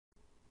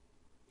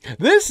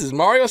This is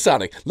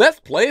MARIOSONIC. Let's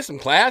play some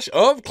Clash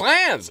of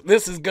Clans.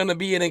 This is going to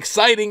be an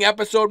exciting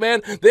episode,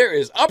 man. There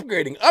is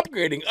upgrading.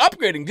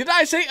 Did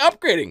I say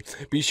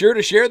upgrading? Be sure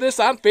to share this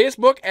on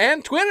Facebook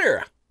and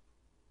Twitter.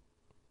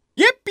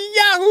 Yippee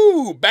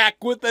yahoo!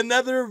 Back with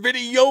another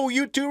video,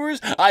 YouTubers.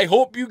 I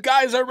hope you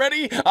guys are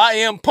ready. I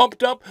am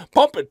pumped up.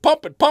 Pump it.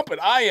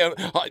 I am.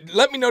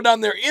 Let me know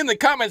down there in the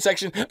comment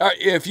section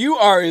if you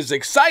are as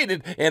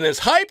excited and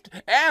as hyped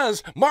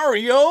as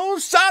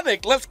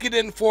MARIOSONIC. Let's get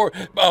in for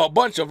a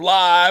bunch of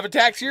live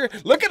attacks here.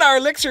 Look at our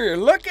elixir.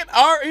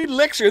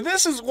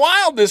 This is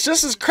wildness.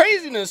 This is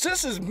craziness.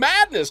 This is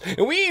madness.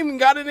 And we even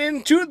got it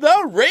into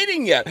the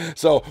rating yet.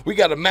 So we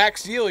got a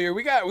max deal here.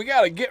 We got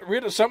to get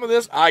rid of some of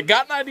this. I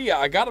got an idea.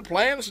 I got a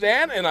plan,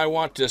 Stan, and I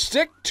want to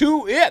stick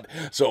to it.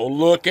 So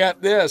look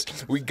at this.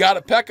 We got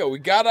a P.E.K.K.A. We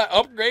got to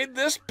upgrade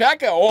this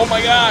P.E.K.K.A. Oh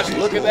my gosh,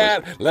 look at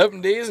that.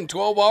 11 days and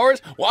 12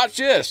 hours. Watch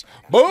this.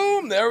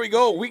 Boom, there we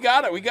go. We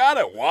got it.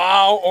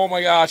 Wow, oh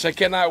my gosh, I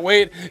cannot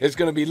wait. It's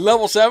going to be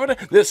level 7.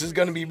 This is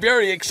going to be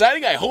very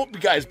exciting. I hope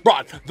you guys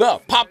brought the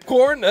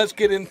popcorn. Let's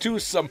get into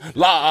some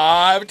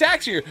live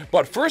attacks here.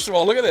 But first of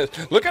all, look at this.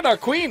 Look at our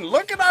queen.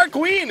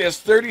 It's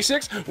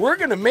 36. We're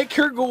going to make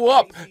her go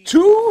up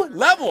 2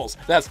 levels.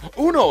 That's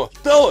uno,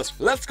 dos.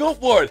 Let's go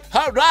for it.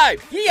 All right.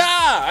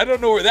 Yeah. I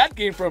don't know where that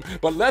came from,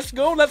 but let's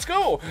go.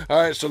 All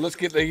right, so let's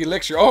get the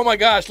elixir. Oh my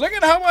gosh, look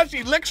at how much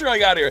elixir I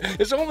got here.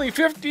 It's only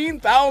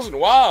 15,000.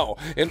 Wow.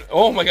 And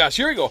oh my gosh,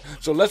 here we go.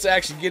 So let's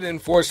actually get in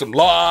for some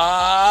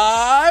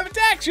live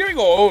attacks. Here we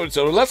go. Oh,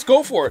 so let's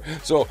go for it.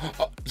 So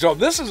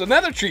this is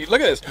another treat.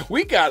 Look at this.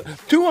 We got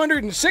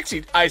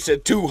 260. I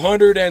said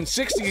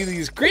 260 of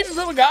these crazy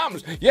little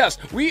goblins. Yes,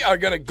 we are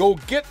gonna go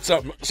get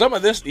some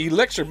of this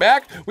elixir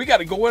back. We got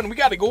to go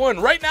in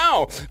right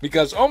now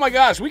because oh my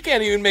gosh, we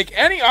can't even make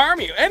any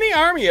army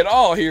at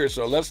all here.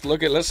 So let's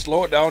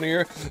slow it down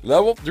here.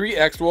 Level 3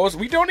 expos.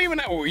 We don't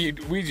even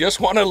we just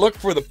want to look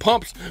for the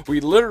pumps. We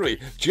literally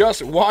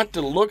just want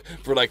to look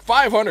for like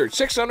 500,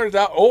 600.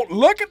 Oh,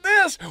 look at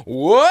this.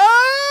 Whoa!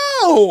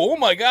 Oh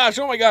my gosh.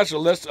 So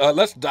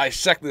let's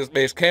dissect this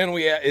base.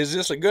 Is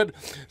this a good?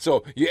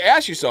 So you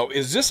ask yourself,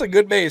 is this a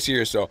good base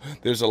here? So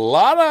there's a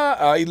lot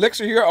of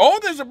elixir here. Oh,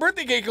 there's a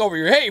birthday cake over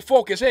here. Hey,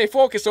 focus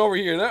over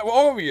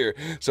here.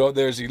 So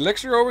there's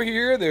elixir over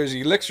here. There's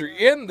elixir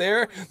in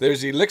there.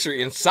 There's elixir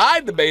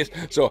inside the base.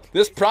 So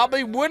this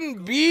probably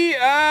wouldn't be.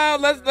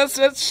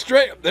 Let's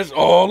straight.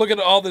 Look at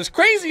all this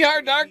crazy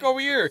hard dark over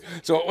here.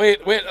 So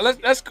wait.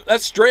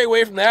 Let's stray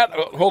away from that.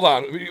 Hold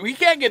on. We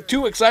can't get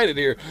too excited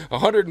here.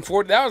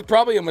 140. That was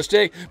probably a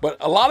mistake. But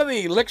a lot of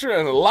the elixir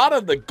and a lot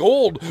of the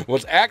gold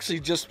was actually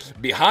just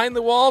behind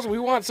the walls. We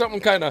want something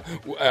kind of,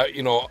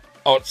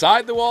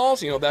 outside the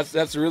walls.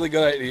 That's a really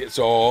good idea.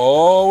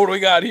 So what do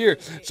we got here?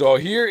 So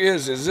here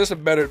is this a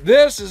better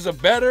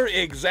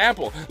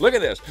example. Look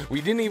at this. We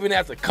didn't even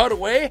have to cut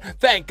away.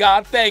 Thank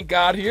God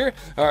here.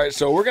 All right,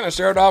 so we're gonna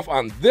start off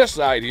on this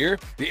side here.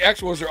 The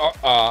expos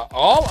are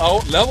all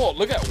out level.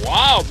 Look at,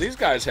 wow, these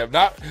guys have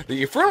not,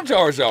 the Infernal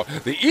Tower's out,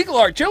 the Eagle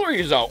Artillery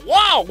is out.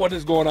 Wow, what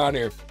is going on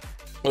here?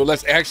 So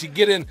let's actually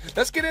get in.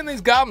 Let's get in these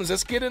goblins.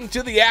 Let's get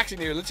into the action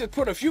here. Let's just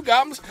put a few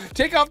goblins.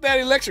 Take off that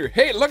elixir.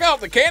 Hey, look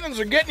out. The cannons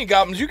are getting you,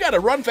 goblins. You got to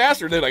run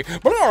faster. They're like,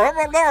 we're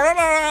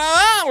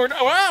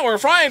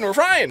frying.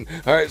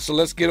 All right, so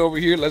let's get over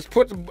here. Let's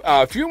put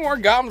a few more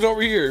goblins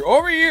over here.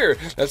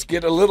 Let's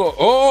get a little.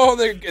 Oh,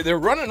 they're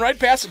running right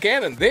past the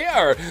cannon. They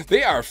are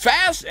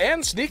fast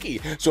and sneaky.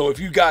 So if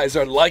you guys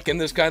are liking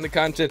this kind of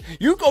content,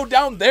 you go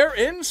down there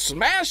and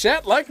smash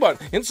that like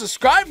button and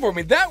subscribe for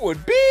me. That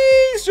would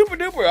be super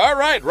duper. All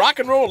right. Rock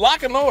and roll,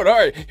 lock and load. All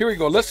right, here we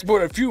go. Let's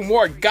put a few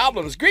more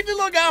goblins. Great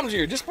little goblins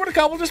here. Just put a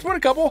couple.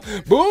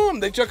 Boom,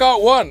 they took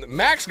out one.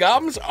 Max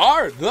goblins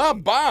are the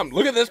bomb.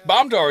 Look at this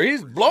bomb tower.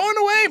 He's blowing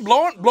away,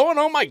 blowing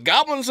all my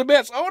goblins to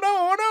bits. Oh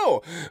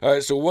no. All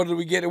right, so what did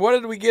we get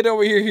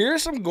over here?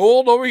 Here's some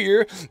gold over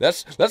here.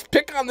 Let's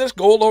pick on this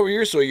gold over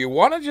here. So you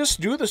want to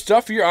just do the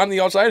stuff here on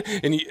the outside.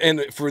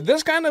 And for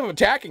this kind of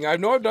attacking, I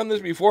know I've done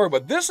this before,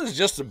 but this is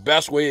just the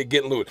best way of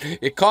getting loot.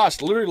 It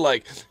costs literally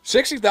like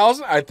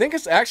 60,000. I think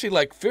it's actually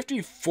like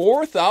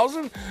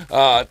 54,000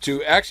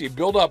 to actually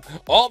build up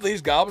all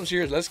these goblins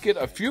here. Let's get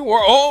a few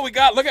more. Oh, we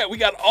got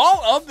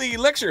all of the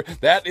elixir.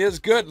 That is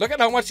good. Look at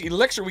how much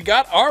elixir we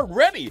got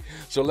already.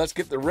 So let's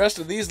get the rest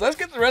of these.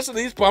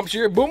 Pumps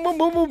here. Boom.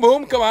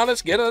 Come on,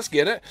 let's get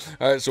it.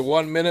 All right, so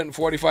 1 minute and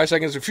 45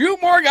 seconds. A few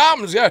more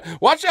goblins. Yeah,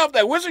 watch out.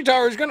 That wizard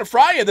tower is gonna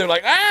fry you. They're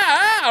like,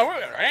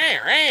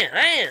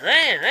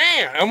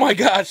 oh my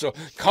god. So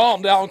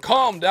calm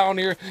down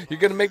here. You're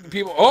gonna make the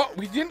people. Oh,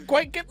 we didn't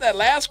quite get that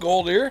last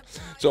gold here.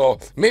 So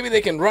maybe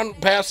they can run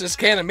past this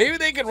cannon. Maybe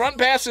they can run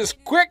past this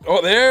quick.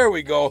 Oh, there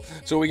we go.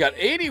 So we got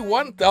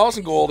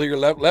 81,000 gold here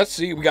left. Let's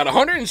see. We got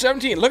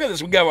 117. Look at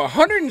this. We got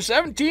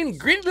 117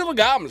 green little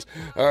goblins.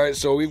 All right,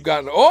 so we've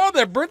gotten all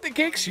their birthday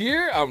cakes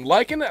here. I'm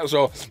liking it.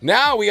 So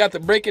now we got to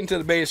break into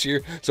the base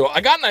here. So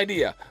I got an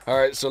idea. All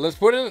right, so let's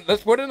put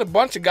in a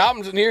bunch of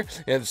goblins in here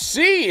and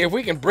see if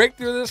we can break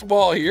through this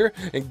wall here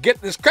and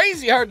get this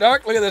crazy hard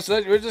dark. Look at this.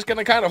 We're just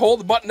gonna kind of hold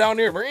the button down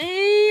here.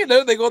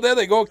 There they go. There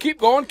they go. Keep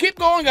going,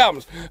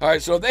 goblins. All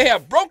right, so they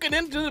have broken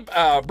into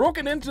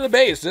the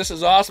base. This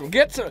is awesome.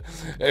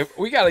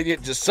 We gotta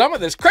get just some of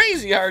this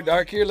crazy hard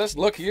dark here. Let's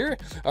look here.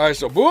 All right,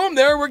 so boom,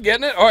 there we're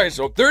getting it. All right,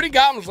 so 30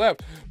 goblins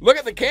left. Look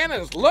at the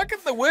cannons. Look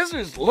at the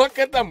wizards. Look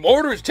at the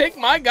mortars. Take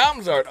my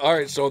goblins out. All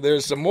right, so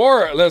there's some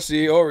more. Let's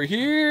see over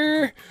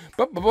here.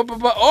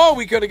 Oh,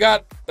 we could have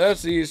got, let's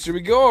see, should we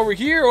go over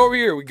here? Over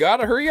here. We got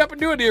to hurry up and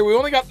do it here. We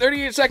only got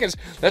 38 seconds.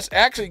 Let's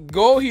actually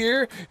go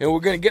here, and we're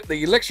going to get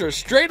the elixir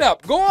straight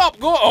up. Go up,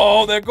 go.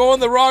 Oh, they're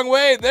going the wrong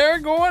way. They're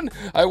going.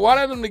 I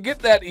wanted them to get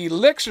that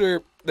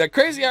elixir, that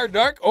crazy hard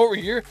dark over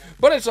here,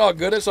 but it's all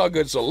good. It's all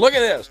good. So look at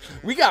this.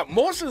 We got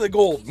most of the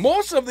gold,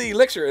 most of the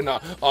elixir, and a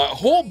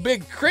whole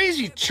big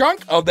crazy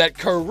chunk of that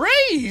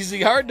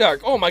crazy hard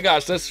dark. Oh my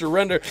gosh, let's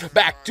surrender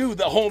back to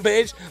the home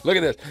page. Look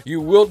at this. You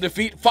will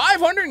defeat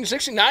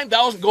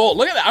 569,000 gold.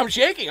 Look at that. I'm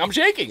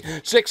shaking.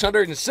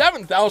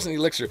 607,000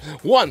 elixir.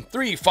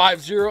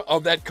 1350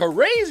 of that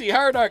crazy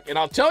hard dark. And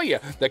I'll tell you,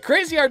 the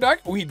crazy hard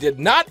dark, we did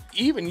not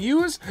even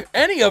use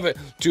any of it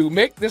to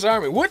make this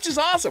army, which is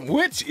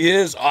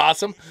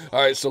awesome. All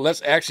right, so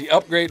let's actually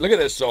upgrade. Look at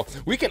this. So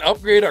we can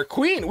upgrade our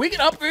queen. We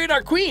can upgrade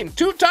our queen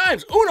 2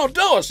 times. Uno,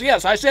 dos.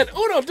 Yes, I said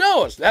uno,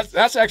 dos.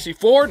 That's actually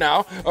 4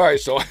 now. All right,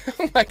 so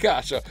oh my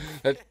gosh.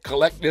 Let's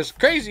collect this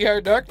crazy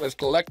hard dark. Let's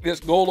collect this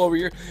gold over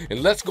here,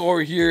 and let's go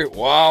over here.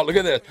 Wow, look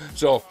at this.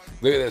 So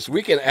look at this.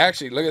 We can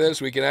actually look at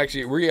this.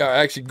 We are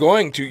actually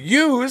going to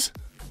use.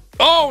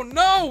 Oh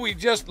no, we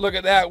just, look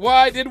at that.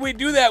 Why did we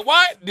do that?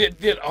 Why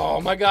did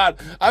oh my god,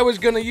 I was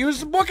gonna use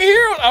the book of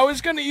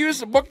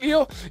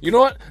heroes. You know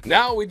what?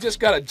 Now we just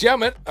gotta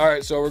gem it. All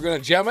right, so we're gonna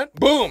gem it.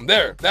 Boom,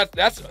 there.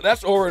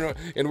 That's over,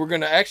 and we're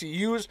gonna actually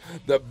use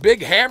the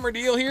big hammer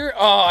deal here.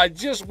 Oh, I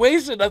just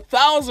wasted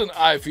 1,000.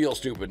 I feel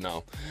stupid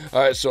now.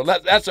 All right, so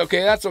that's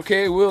okay. That's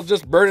okay. We'll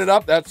just burn it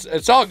up.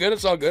 It's all good.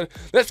 It's all good.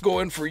 Let's go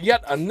in for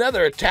yet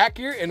another attack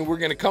here, and we're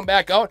gonna come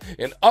back out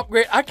and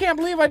upgrade. I can't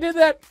believe I did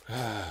that.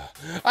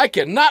 I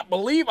cannot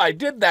believe I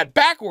did that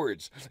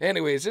backwards.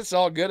 Anyways, it's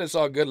all good. It's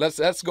all good.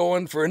 Let's go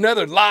in for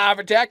another live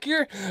attack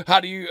here. How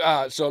do you,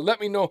 so let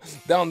me know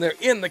down there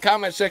in the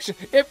comment section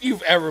if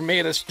you've ever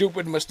made a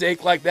stupid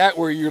mistake like that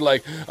where you're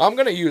like, I'm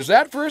going to use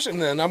that first,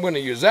 and then I'm going to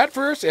use that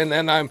first, and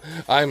then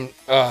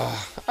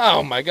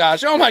oh my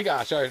gosh. All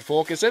right,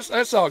 focus.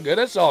 It's all good.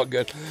 It's all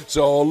good.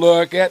 So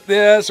look at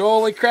this.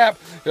 Holy crap.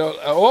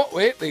 Oh,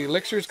 wait, the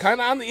elixir's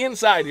kind of on the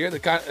inside here.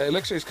 The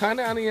elixir's kind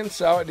of on the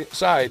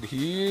inside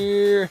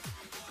here.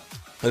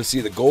 Let's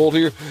see the gold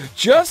here.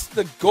 Just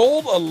the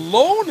gold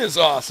alone is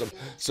awesome.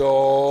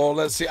 So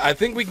let's see. I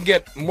think we can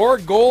get more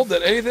gold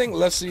than anything.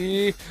 Let's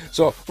see.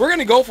 So we're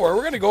gonna go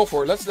for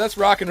it. Let's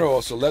rock and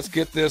roll. So let's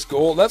get this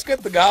gold. Let's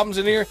get the goblins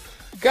in here.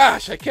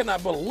 Gosh, I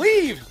cannot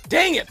believe.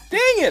 Dang it.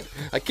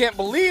 I can't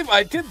believe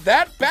I did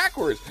that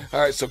backwards. All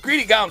right, so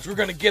greedy goblins, we're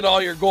gonna get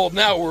all your gold.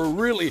 Now we're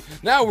really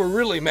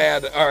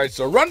mad. All right,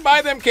 so run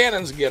by them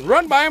cannons again.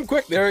 Run by them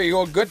quick. There you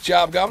go. Good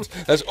job, goblins.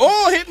 That's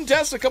all hidden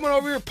Tesla coming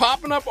over here,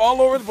 popping up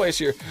all over the place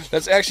here.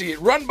 Let's actually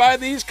run by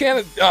these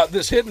cannons.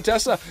 This hidden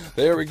Tesla.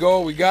 There we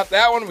go. We got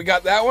that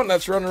one.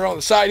 Let's run around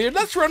the side here.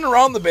 Let's run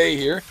around the bay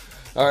here.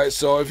 All right,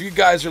 so if you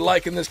guys are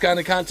liking this kind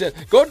of content,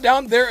 go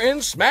down there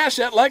and smash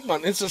that like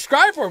button and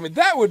subscribe for me.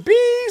 That would be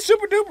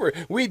super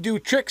duper. We do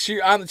tricks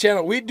here on the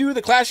channel. We do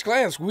the Clash of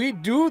Clans. We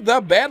do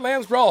the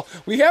Badlands Brawl.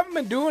 We haven't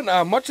been doing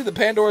much of the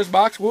Pandora's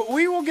Box.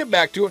 We will get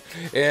back to it.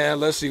 And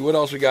let's see what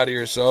else we got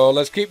here. So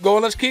let's keep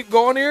going. Let's keep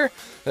going here.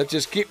 Let's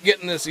just keep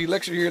getting this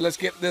elixir here. Let's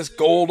get this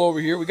gold over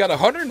here. We got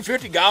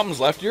 150 goblins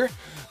left here.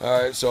 All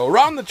right, so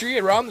around the tree,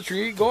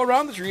 go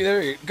around the tree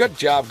there. Good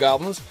job,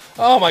 goblins.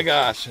 Oh my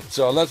gosh.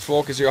 So let's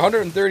focus here.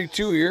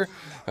 132 here.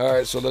 All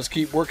right, so let's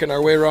keep working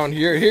our way around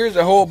here. Here's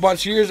a whole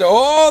bunch.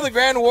 Oh, the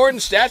Grand Warden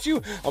statue.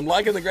 I'm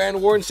liking the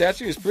Grand Warden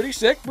statue. It's pretty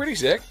sick,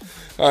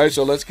 All right,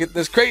 so let's get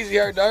this crazy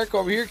hard dark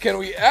over here. Can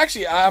we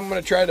actually, I'm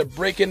going to try to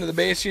break into the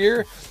base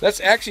here.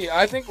 Let's actually,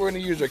 I think we're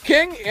going to use our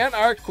king and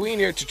our queen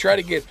here to try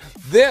to get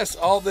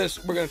all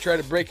this. We're going to try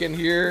to break in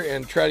here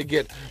and try to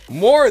get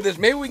more of this.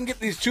 Maybe we can get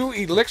these 2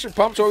 elixir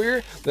pumps over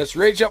here. Let's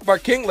rage up our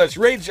king. Let's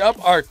rage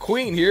up our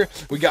queen here.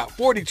 We got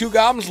 42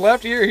 goblins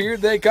left here. Here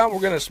they come. We're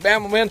going to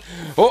spam them in.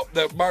 Oh,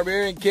 the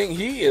Barbarian King,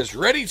 he is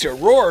ready to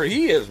roar.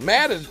 He is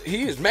mad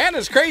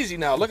as crazy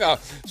now. Look out.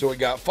 So we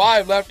got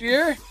 5 left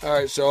here. All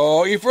right,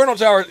 so Inferno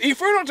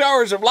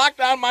Towers have locked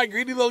on my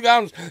greedy little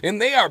goblins,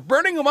 and they are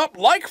burning them up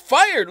like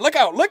fire. Look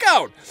out, look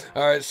out.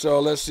 All right, so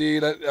let's see.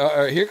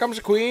 Here comes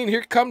the Queen.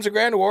 Here comes the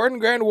Grand Warden.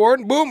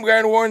 Boom,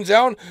 Grand Warden's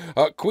down.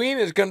 Queen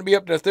is going to be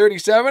up to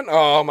 37.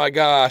 Oh my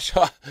gosh.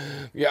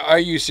 Yeah, are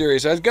you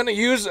serious? I was going to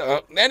use,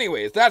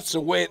 anyways, that's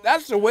the way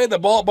the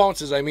ball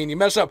bounces. I mean, you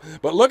mess up.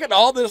 But look at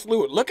all this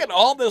loot. Look at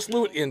all this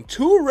loot in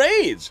 2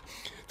 raids.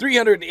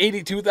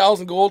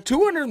 382,000 gold,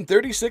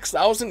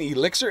 236,000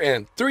 elixir,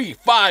 and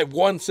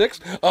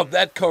 3516 of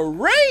that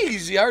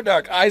crazy hard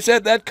dark. I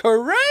said that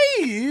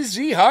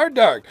crazy hard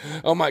dark.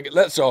 Oh my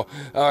god. All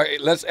right,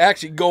 let's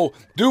actually go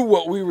do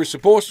what we were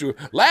supposed to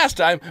last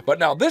time, but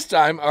now this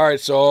time, all right,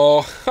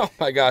 so, oh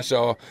my gosh,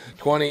 so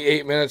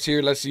 28 minutes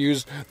here. Let's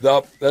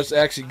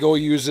actually go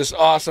use this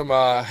awesome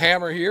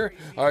hammer here.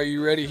 Are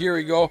you ready? Here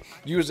we go.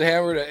 Use the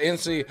hammer to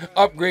instantly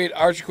upgrade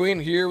Archer Queen.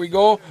 Here we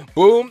go.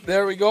 Boom.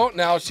 There we go.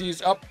 Now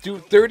she's up to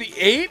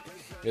 38.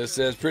 This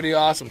is pretty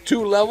awesome.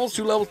 2 levels.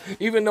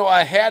 Even though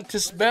I had to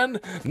spend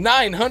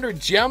 900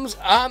 gems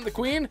on the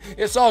Queen,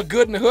 it's all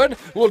good in the hood.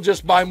 We'll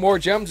just buy more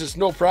gems. It's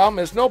no problem.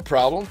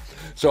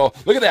 So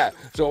look at that.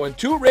 So in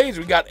 2 raids,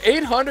 we got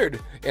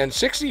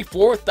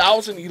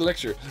 864,000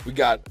 elixir. We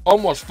got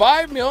almost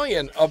 5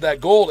 million of that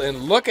gold,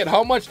 and look at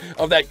how much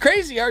of that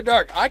crazy hard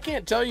dark. I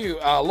can't tell you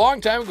a long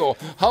time ago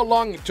how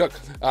long it took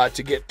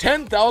to get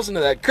 10,000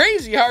 of that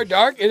crazy hard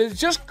dark. It is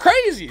just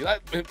crazy.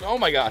 Oh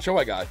my gosh.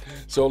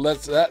 So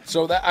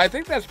I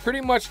think that's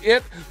pretty much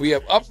it. We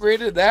have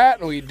upgraded that,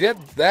 and we did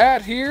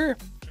that here.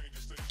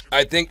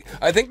 I think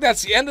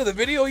that's the end of the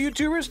video,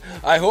 YouTubers.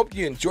 I hope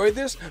you enjoyed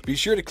this. Be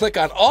sure to click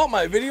on all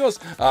my videos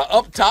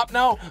up top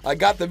now. I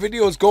got the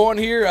videos going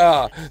here,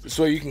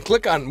 so you can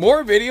click on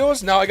more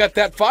videos. Now I got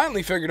that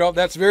finally figured out.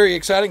 That's very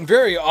exciting,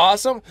 very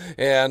awesome.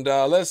 And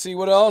let's see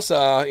what else.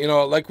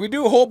 Like we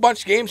do a whole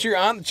bunch of games here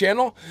on the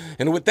channel.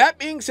 And with that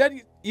being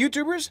said,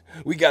 YouTubers,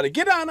 we got to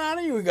get on out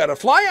of here. We got to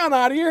fly on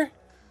out of here.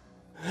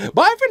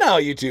 Bye for now,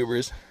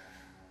 YouTubers.